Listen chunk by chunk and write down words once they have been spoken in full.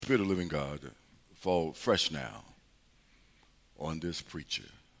Spirit of the living God fall fresh now on this preacher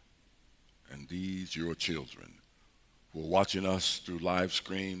and these your children who are watching us through live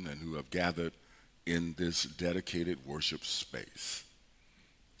stream and who have gathered in this dedicated worship space.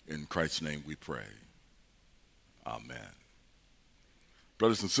 In Christ's name we pray. Amen.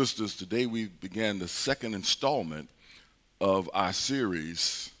 Brothers and sisters, today we began the second installment of our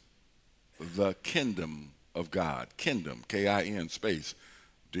series, The Kingdom of God. Kingdom, K-I-N space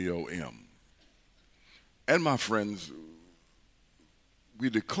D-O-M. And my friends, we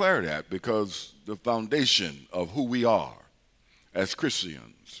declare that because the foundation of who we are as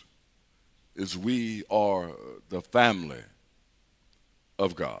Christians is we are the family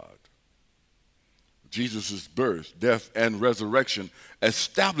of God. Jesus' birth, death, and resurrection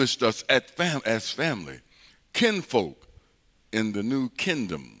established us as family, kinfolk in the new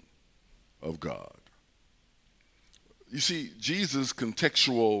kingdom of God. You see, Jesus'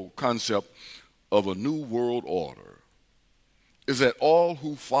 contextual concept of a new world order is that all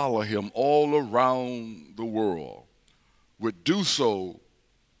who follow him all around the world would do so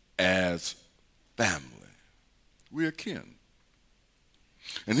as family. We are kin.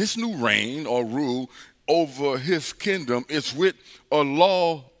 And his new reign or rule over his kingdom is with a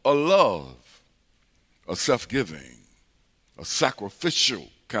law of love, a self-giving, a sacrificial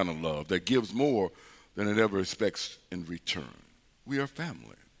kind of love that gives more than it ever expects in return. We are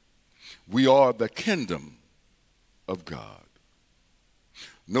family. We are the kingdom of God.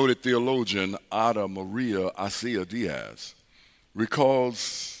 Noted theologian Ada Maria Acea Diaz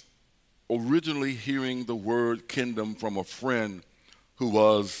recalls originally hearing the word kingdom from a friend who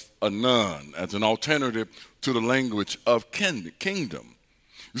was a nun as an alternative to the language of kingdom.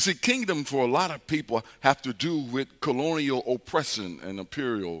 You see, kingdom for a lot of people have to do with colonial oppression and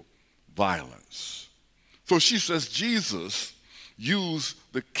imperial violence. So she says Jesus used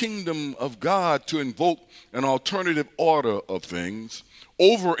the kingdom of God to invoke an alternative order of things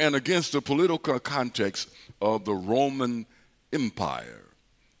over and against the political context of the Roman Empire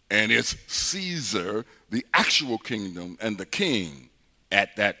and its Caesar, the actual kingdom, and the king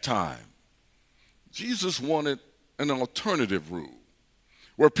at that time. Jesus wanted an alternative rule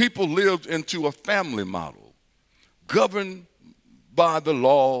where people lived into a family model governed by the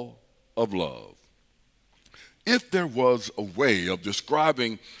law of love. If there was a way of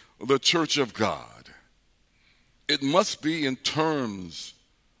describing the church of God, it must be in terms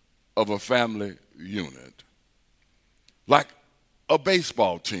of a family unit. Like a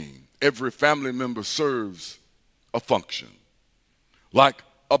baseball team, every family member serves a function. Like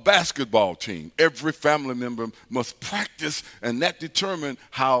a basketball team, every family member must practice, and that determines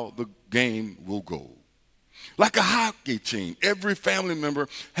how the game will go. Like a hockey team, every family member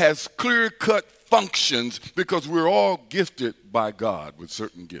has clear-cut functions because we're all gifted by God with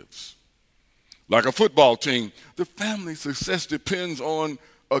certain gifts. Like a football team, the family success depends on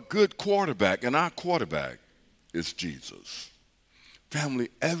a good quarterback, and our quarterback is Jesus. Family,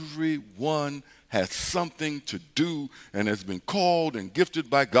 everyone has something to do and has been called and gifted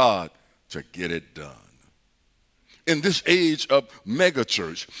by God to get it done. In this age of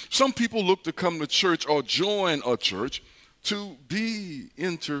megachurch, some people look to come to church or join a church to be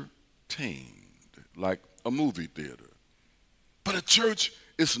entertained, like a movie theater. But a church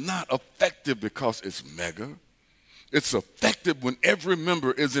is not effective because it's mega. It's effective when every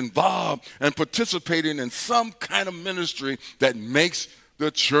member is involved and participating in some kind of ministry that makes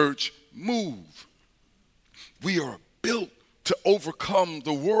the church move. We are built to overcome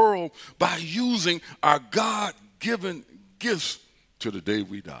the world by using our God-given gifts to the day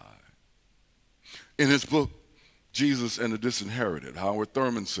we die. In his book, Jesus and the Disinherited, Howard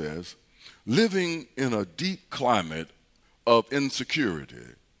Thurman says, living in a deep climate of insecurity,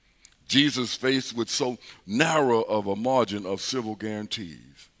 Jesus, faced with so narrow of a margin of civil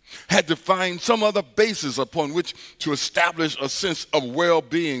guarantees, had to find some other basis upon which to establish a sense of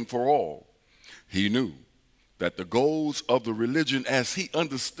well-being for all. He knew that the goals of the religion as he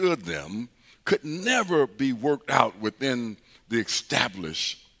understood them could never be worked out within the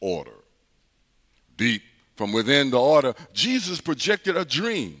established order. Deep from within the order, Jesus projected a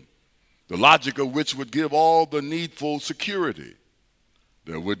dream, the logic of which would give all the needful security.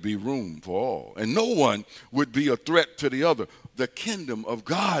 There would be room for all, and no one would be a threat to the other. The kingdom of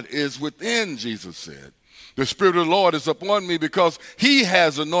God is within, Jesus said. The Spirit of the Lord is upon me because he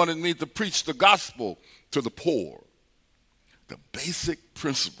has anointed me to preach the gospel to the poor. The basic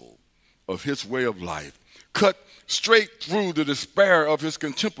principle of his way of life cut straight through the despair of his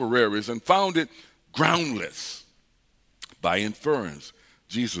contemporaries and found it groundless. By inference,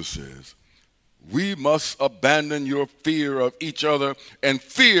 Jesus says, We must abandon your fear of each other and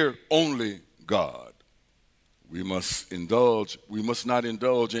fear only God. We must not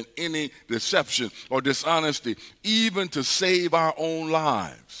indulge in any deception or dishonesty, even to save our own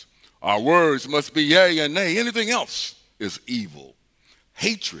lives. Our words must be yea and nay. Anything else is evil.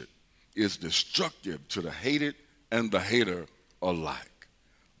 Hatred is destructive to the hated and the hater alike.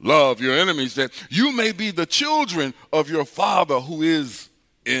 Love your enemies that you may be the children of your Father who is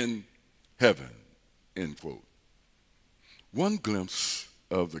in heaven. End quote. One glimpse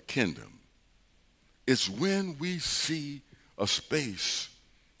of the kingdom is when we see a space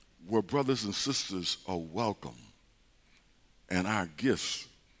where brothers and sisters are welcome and our gifts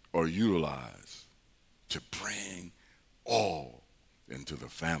are utilized to bring all into the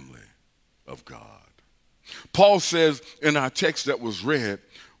family of God. Paul says in our text that was read,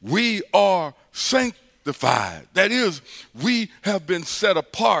 we are sanctified. That is, we have been set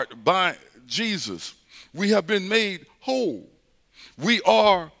apart by Jesus. We have been made whole. We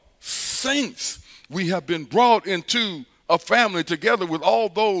are saints. We have been brought into a family together with all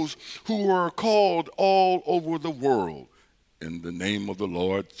those who are called all over the world in the name of the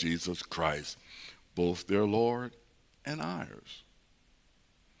Lord Jesus Christ, both their Lord and ours.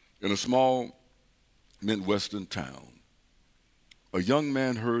 In a small Midwestern town, a young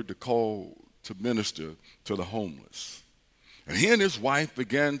man heard the call to minister to the homeless. And he and his wife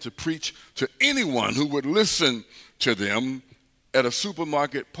began to preach to anyone who would listen to them at a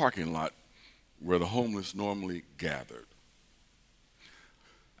supermarket parking lot where the homeless normally gathered.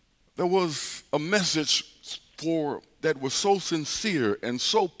 There was a message that was so sincere and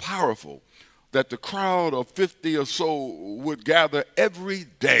so powerful that the crowd of 50 or so would gather every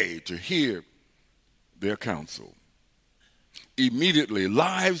day to hear their counsel. Immediately,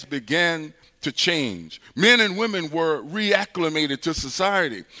 lives began to change. Men and women were reacclimated to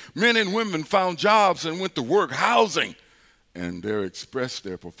society. Men and women found jobs and went to work, housing, and they expressed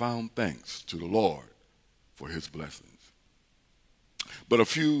their profound thanks to the Lord for his blessings. But a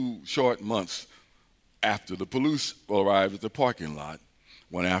few short months after, the police arrived at the parking lot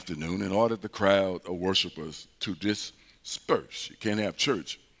one afternoon and ordered the crowd of worshipers to disperse. You can't have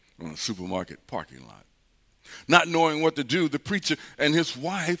church on a supermarket parking lot. Not knowing what to do, the preacher and his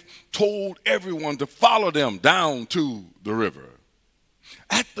wife told everyone to follow them down to the river.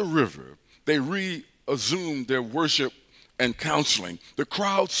 At the river, they resumed their worship and counseling. The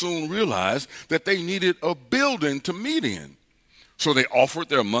crowd soon realized that they needed a building to meet in. So they offered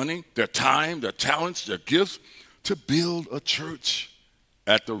their money, their time, their talents, their gifts to build a church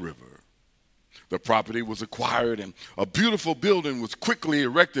at the river. The property was acquired and a beautiful building was quickly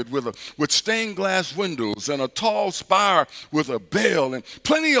erected with stained glass windows and a tall spire with a bell and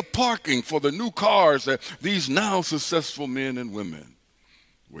plenty of parking for the new cars that these now successful men and women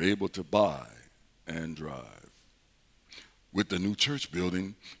were able to buy and drive. With the new church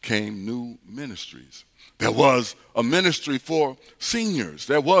building came new ministries. There was a ministry for seniors.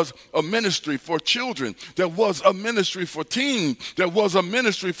 There was a ministry for children. There was a ministry for teens. There was a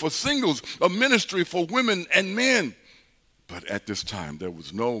ministry for singles, a ministry for women and men. But at this time, there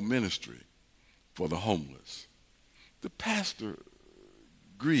was no ministry for the homeless. The pastor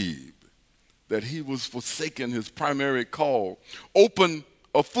grieved that he was forsaking his primary call, opened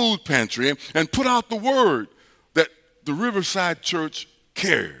a food pantry, and put out the word that the Riverside Church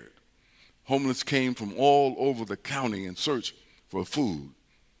cared. Homeless came from all over the county in search for food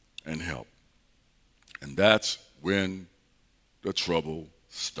and help. And that's when the trouble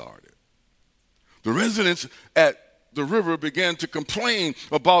started. The residents at the river began to complain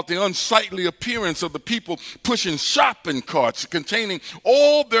about the unsightly appearance of the people pushing shopping carts containing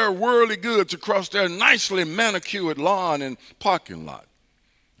all their worldly goods across their nicely manicured lawn and parking lot.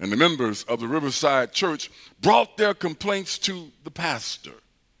 And the members of the Riverside Church brought their complaints to the pastor.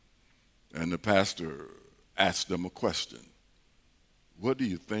 And the pastor asked them a question. What do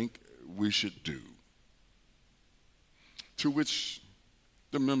you think we should do? To which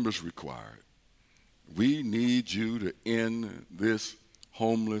the members required, we need you to end this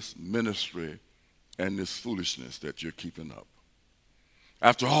homeless ministry and this foolishness that you're keeping up.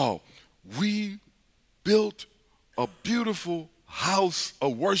 After all, we built a beautiful house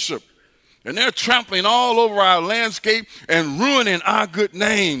of worship, and they're trampling all over our landscape and ruining our good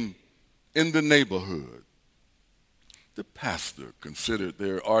name in the neighborhood. The pastor considered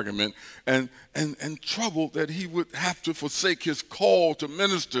their argument and troubled that he would have to forsake his call to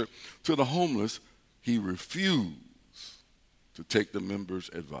minister to the homeless. He refused to take the members'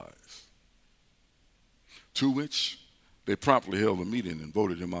 advice, to which they promptly held a meeting and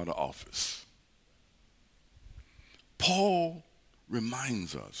voted him out of office. Paul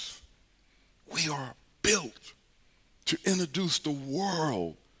reminds us We are built to introduce the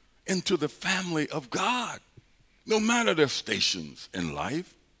world into the family of God, no matter their stations in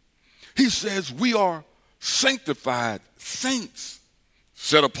life. He says we are sanctified saints,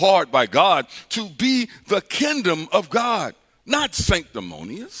 set apart by God to be the kingdom of God, not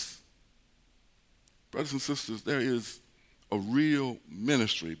sanctimonious. Brothers and sisters, there is a real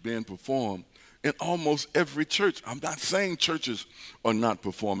ministry being performed in almost every church. I'm not saying churches are not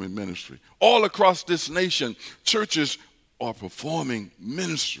performing ministry. All across this nation, churches are performing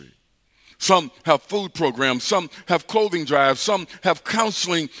ministry. Some have food programs, some have clothing drives, some have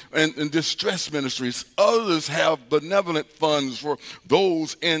counseling and distress ministries. Others have benevolent funds for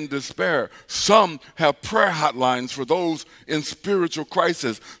those in despair. Some have prayer hotlines for those in spiritual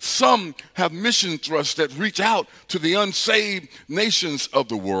crisis. Some have mission thrusts that reach out to the unsaved nations of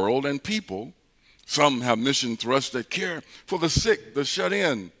the world and people. Some have mission thrusts that care for the sick, the shut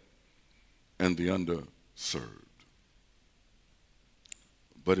in, and the underserved.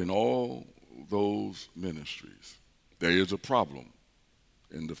 But in all those ministries, there is a problem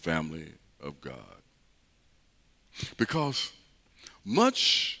in the family of God. Because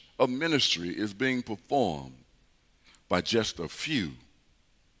much of ministry is being performed by just a few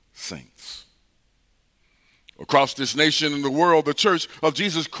saints. Across this nation and the world, the Church of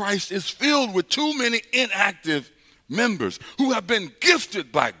Jesus Christ is filled with too many inactive members who have been gifted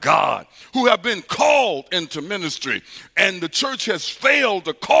by God, who have been called into ministry, and the church has failed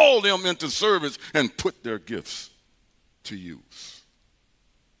to call them into service and put their gifts to use.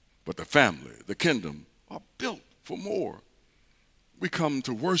 But the family, the kingdom, are built for more. We come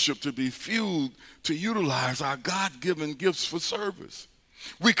to worship to be fueled to utilize our God-given gifts for service.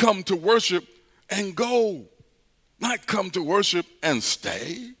 We come to worship and go, not come to worship and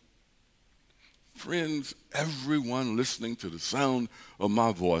stay. Friends, everyone listening to the sound of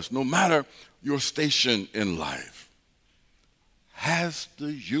my voice, no matter your station in life, has to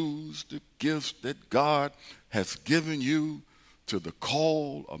use the gifts that God has given you to the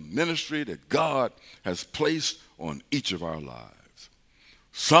call of ministry that God has placed on each of our lives.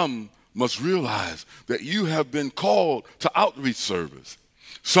 Some must realize that you have been called to outreach service.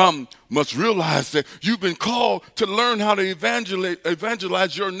 Some must realize that you've been called to learn how to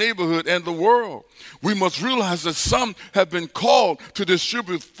evangelize your neighborhood and the world. We must realize that some have been called to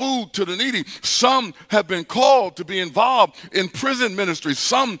distribute food to the needy. Some have been called to be involved in prison ministry.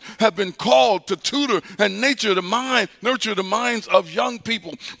 Some have been called to tutor and nurture the minds of young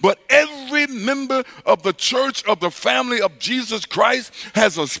people. But every member of the church of the family of Jesus Christ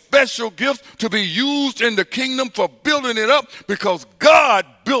has a special gift to be used in the kingdom for building it up, because God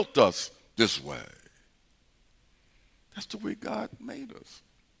built us this way. That's the way God made us.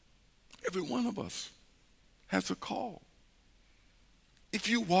 Every one of us has a call. If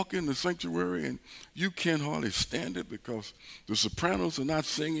you walk in the sanctuary and you can't hardly stand it because the sopranos are not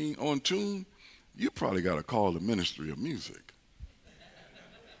singing on tune, you probably got to call the ministry of music.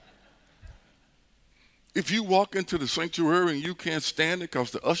 If you walk into the sanctuary and you can't stand it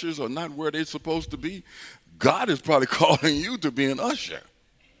because the ushers are not where they're supposed to be, God is probably calling you to be an usher.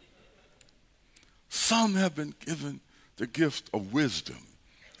 Some have been given the gift of wisdom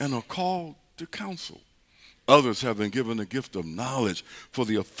and are called to counsel. Others have been given the gift of knowledge for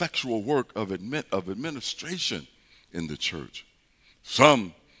the effectual work of administration in the church.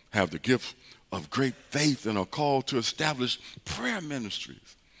 Some have the gift of great faith and are called to establish prayer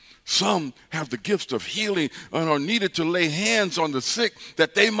ministries. Some have the gift of healing and are needed to lay hands on the sick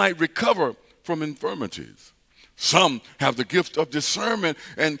that they might recover from infirmities. Some have the gift of discernment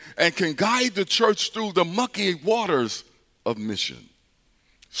and can guide the church through the mucky waters of mission.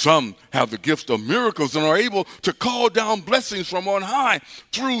 Some have the gift of miracles and are able to call down blessings from on high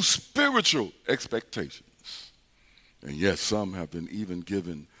through spiritual expectations. And yes, some have been even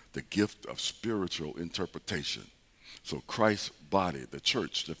given the gift of spiritual interpretation. So Christ's body, the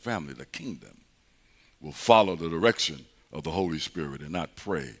church, the family, the kingdom, will follow the direction of the Holy Spirit and not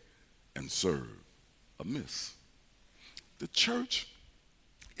pray and serve amiss. The church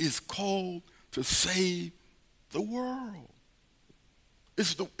is called to save the world.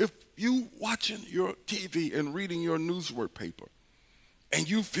 If you watching your TV and reading your newswork paper and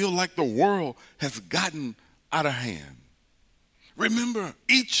you feel like the world has gotten out of hand, remember,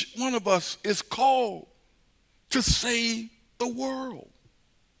 each one of us is called to save the world.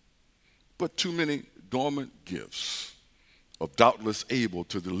 But too many dormant gifts are doubtless able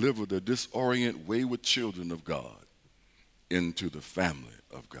to deliver the disorient wayward children of God into the family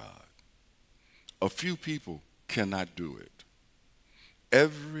of God. A few people cannot do it.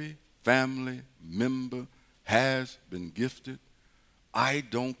 Every family member has been gifted I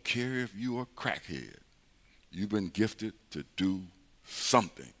don't care if you're a crackhead. You've been gifted to do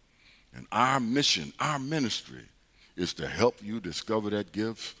something. And our mission, our ministry, is to help you discover that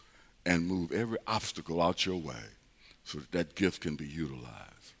gift and move every obstacle out your way so that that gift can be utilized.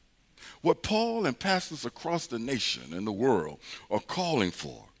 What Paul and pastors across the nation and the world are calling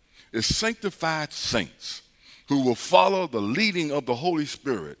for is sanctified saints who will follow the leading of the Holy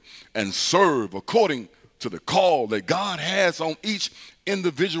Spirit and serve according to the call that God has on each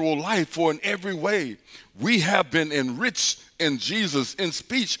individual life. For in every way we have been enriched in Jesus, in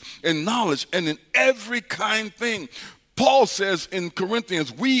speech, in knowledge, and in every kind thing. Paul says in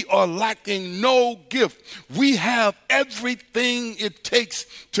Corinthians, we are lacking no gift. We have everything it takes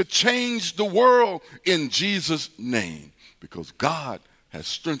to change the world in Jesus' name, because God has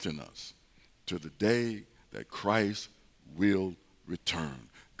strengthened us to the day that Christ will return.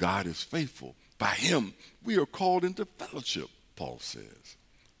 God is faithful. By him, we are called into fellowship, Paul says.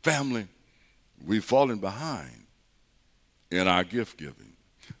 Family, we've fallen behind in our gift giving.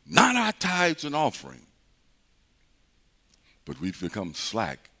 Not our tithes and offering, but we've become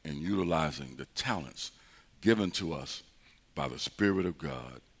slack in utilizing the talents given to us by the Spirit of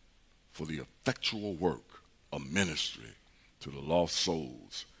God for the effectual work of ministry to the lost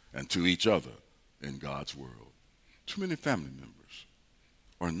souls and to each other in God's world. Too many family members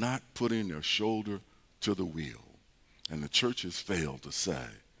are not putting their shoulder to the wheel, and the church has failed to say,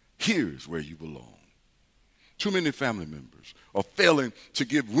 here's where you belong. Too many family members are failing to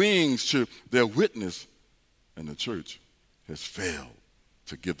give wings to their witness, and the church has failed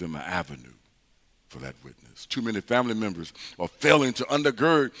to give them an avenue for that witness. Too many family members are failing to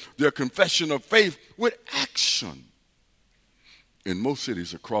undergird their confession of faith with action. In most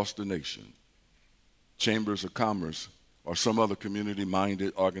cities across the nation, chambers of commerce or some other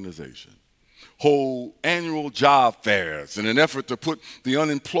community-minded organization hold annual job fairs in an effort to put the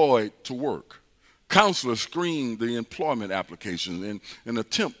unemployed to work. Counselors screen the employment applications in an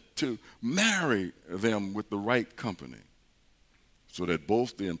attempt to marry them with the right company so that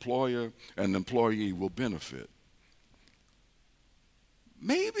both the employer and the employee will benefit.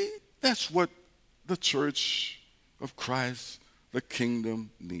 Maybe that's what the Church of Christ, the kingdom,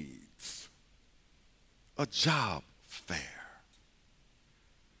 needs. A job fair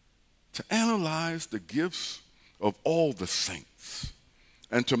to analyze the gifts of all the saints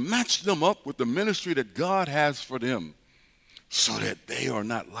and to match them up with the ministry that God has for them so that they are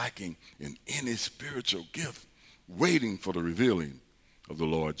not lacking in any spiritual gift, waiting for the revealing of the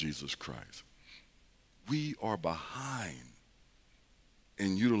Lord Jesus Christ. We are behind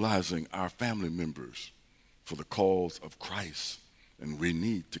in utilizing our family members for the cause of Christ, and we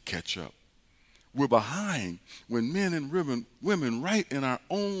need to catch up. We're behind when men and women right in our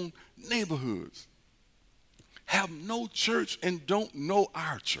own neighborhoods have no church and don't know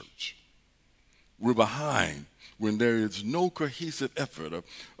our church. We're behind when there is no cohesive effort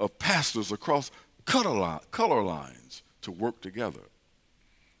of pastors across color lines to work together.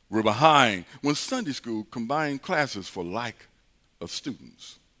 We're behind when Sunday school combined classes for lack of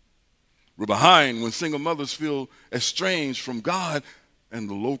students. We're behind when single mothers feel estranged from God and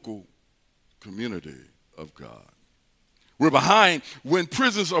the local community of God. We're behind when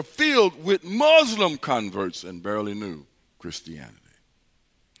prisons are filled with Muslim converts and barely knew Christianity.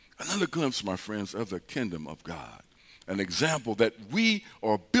 Another glimpse, my friends, of the kingdom of God, an example that we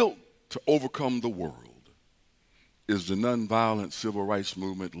are built to overcome the world, is the nonviolent civil rights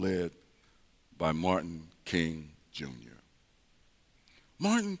movement led by Martin King Jr.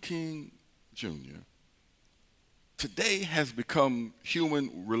 Martin King Jr. today has become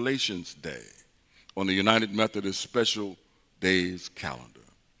Human Relations Day on the United Methodist Special Days calendar.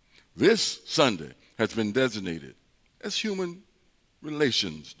 This Sunday has been designated as Human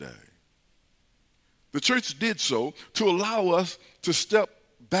Relations Day. The church did so to allow us to step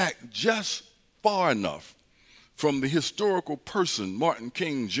back just far enough from the historical person, Martin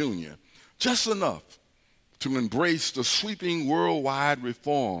King Jr., just enough to embrace the sweeping worldwide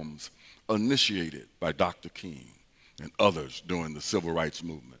reforms initiated by Dr. King and others during the civil rights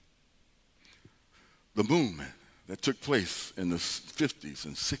movement. The movement that took place in the 50s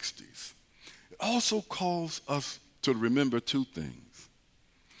and 60s, it also calls us to remember two things.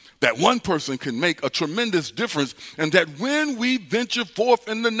 That one person can make a tremendous difference, and that when we venture forth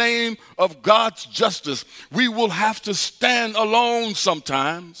in the name of God's justice, we will have to stand alone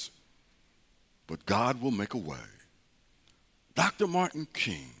sometimes, but God will make a way. Dr. Martin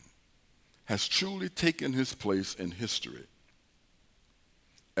King has truly taken his place in history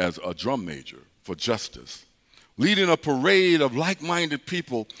as a drum major for justice, leading a parade of like-minded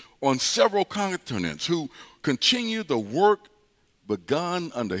people on several continents who continue the work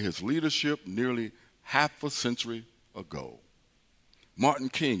begun under his leadership nearly half a century ago. Martin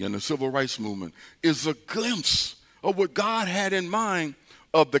King and the Civil Rights Movement is a glimpse of what God had in mind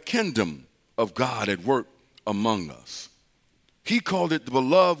of the kingdom of God at work among us. He called it the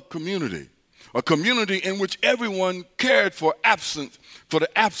beloved community, a community in which everyone cared for the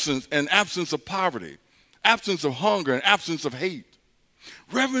absence of poverty, absence of hunger, and absence of hate.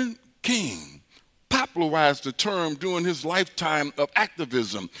 Reverend King popularized the term during his lifetime of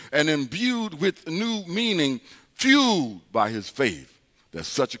activism and imbued with new meaning, fueled by his faith that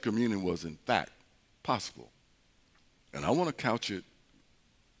such a community was in fact possible. And I want to couch it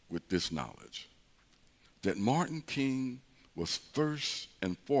with this knowledge, that Martin King was first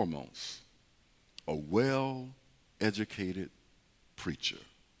and foremost a well-educated preacher.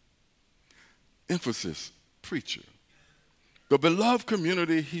 Emphasis, preacher. The beloved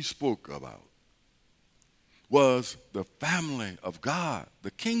community he spoke about was the family of God,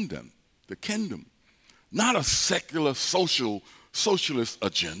 the kingdom, not a secular socialist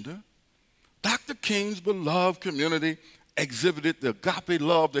agenda. Dr. King's beloved community exhibited the agape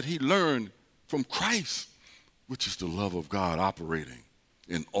love that he learned from Christ, which is the love of God operating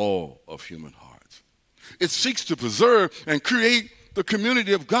in all of human hearts. It seeks to preserve and create the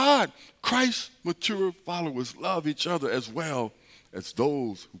community of God. Christ's mature followers love each other as well as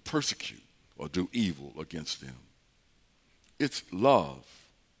those who persecute or do evil against them. It's love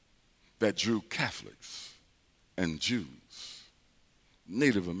that drew Catholics and Jews,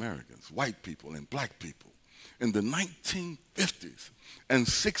 Native Americans, white people, and black people in the 1950s and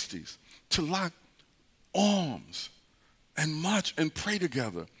 60s to lock arms and march and pray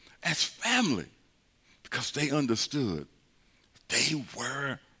together as family, because they understood they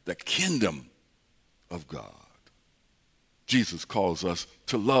were the kingdom of God. Jesus calls us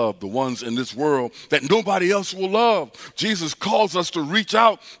to love the ones in this world that nobody else will love. Jesus calls us to reach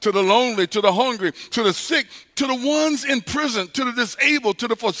out to the lonely, to the hungry, to the sick, to the ones in prison, to the disabled, to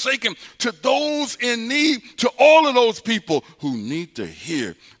the forsaken, to those in need, to all of those people who need to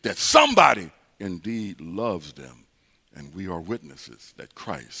hear that somebody indeed loves them, and we are witnesses that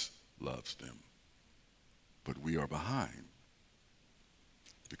Christ loves them. But we are behind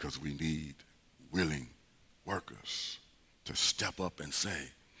because we need willing workers to step up and say,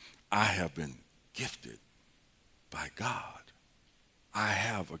 I have been gifted by God. I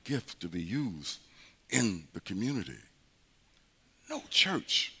have a gift to be used in the community. No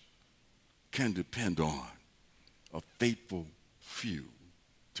church can depend on a faithful few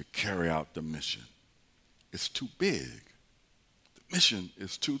to carry out the mission. It's too big. The mission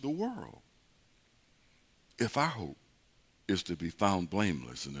is to the world. If our hope is to be found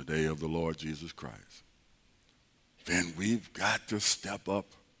blameless in the day of the Lord Jesus Christ, then we've got to step up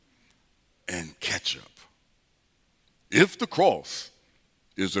and catch up. If the cross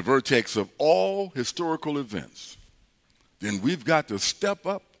is the vertex of all historical events, then we've got to step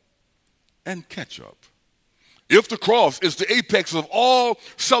up and catch up. If the cross is the apex of all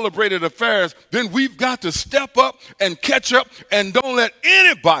celebrated affairs, then we've got to step up and catch up, and don't let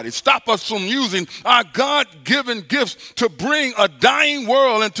anybody stop us from using our God-given gifts to bring a dying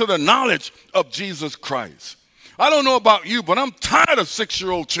world into the knowledge of Jesus Christ. I don't know about you, but I'm tired of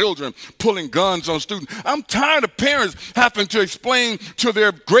 6-year-old children pulling guns on students. I'm tired of parents having to explain to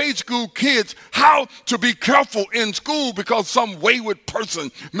their grade school kids how to be careful in school because some wayward person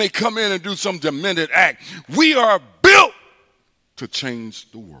may come in and do some demented act. We are built to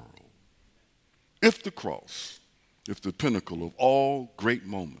change the world. If the cross, if the pinnacle of all great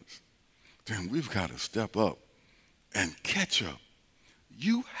moments, then we've got to step up and catch up.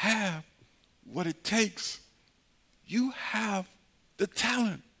 You have what it takes. You have the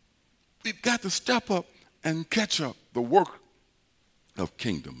talent. We've got to step up and catch up the work of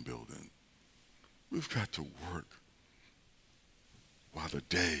kingdom building. We've got to work while the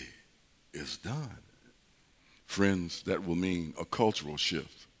day is done. Friends, that will mean a cultural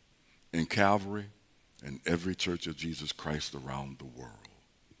shift in Calvary and every church of Jesus Christ around the world,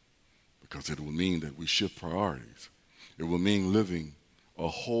 because it will mean that we shift priorities. It will mean living a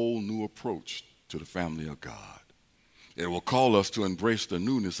whole new approach to the family of God. It will call us to embrace the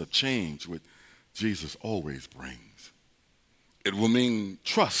newness of change which Jesus always brings. It will mean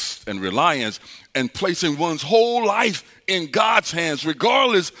trust and reliance and placing one's whole life in God's hands,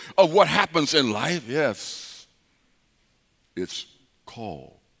 regardless of what happens in life. Yes, it's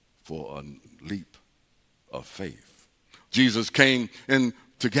call for a leap of faith. Jesus came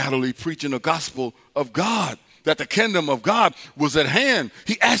into Galilee preaching the gospel of God, that the kingdom of God was at hand.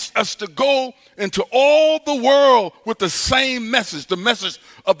 He asked us to go into all the world with the same message, the message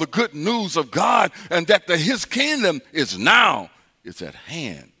of the good news of God, and that his kingdom is now is at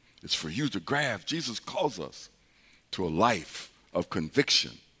hand. It's for you to grasp. Jesus calls us to a life of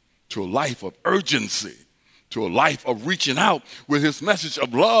conviction, to a life of urgency, to a life of reaching out with his message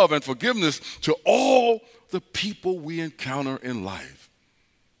of love and forgiveness to all the people we encounter in life,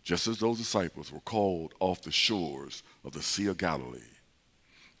 just as those disciples were called off the shores of the Sea of Galilee.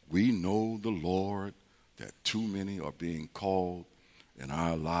 We know the Lord that too many are being called in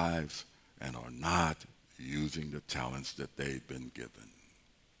our lives and are not using the talents that they've been given.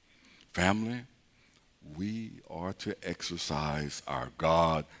 Family, we are to exercise our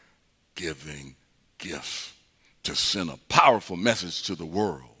God-giving gifts to send a powerful message to the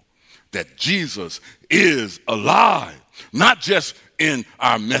world that Jesus is alive, not just in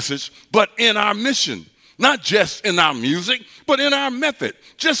our message, but in our mission, not just in our music, but in our method,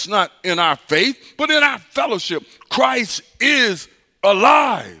 just not in our faith, but in our fellowship. Christ is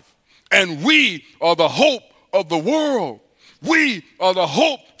alive, and we are the hope of the world. We are the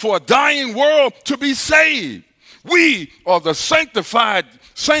hope for a dying world to be saved. We are the sanctified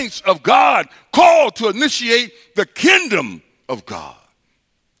saints of God called to initiate the kingdom of God.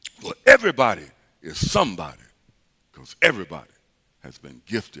 Well, everybody is somebody because everybody has been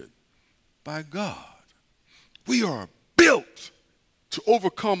gifted by God. We are built to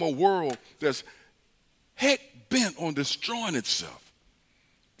overcome a world that's heck bent on destroying itself.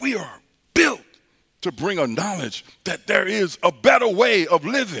 We are built to bring a knowledge that there is a better way of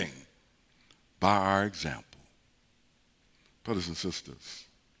living by our example. Brothers and sisters,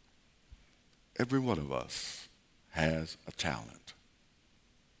 every one of us has a talent.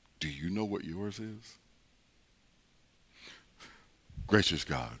 Do you know what yours is? Gracious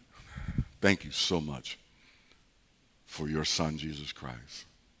God, thank you so much for your Son, Jesus Christ,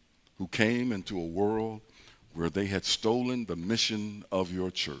 who came into a world where they had stolen the mission of your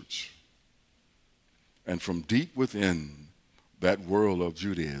church. And from deep within that world of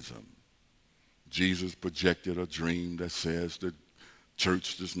Judaism, Jesus projected a dream that says the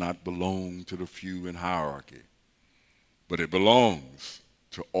church does not belong to the few in hierarchy, but it belongs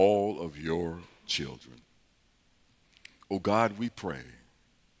to all of your children. Oh God, we pray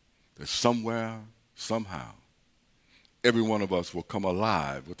that somewhere, somehow, every one of us will come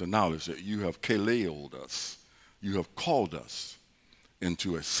alive with the knowledge that you have kaleoed us, you have called us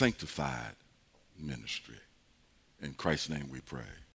into a sanctified ministry. In Christ's name we pray.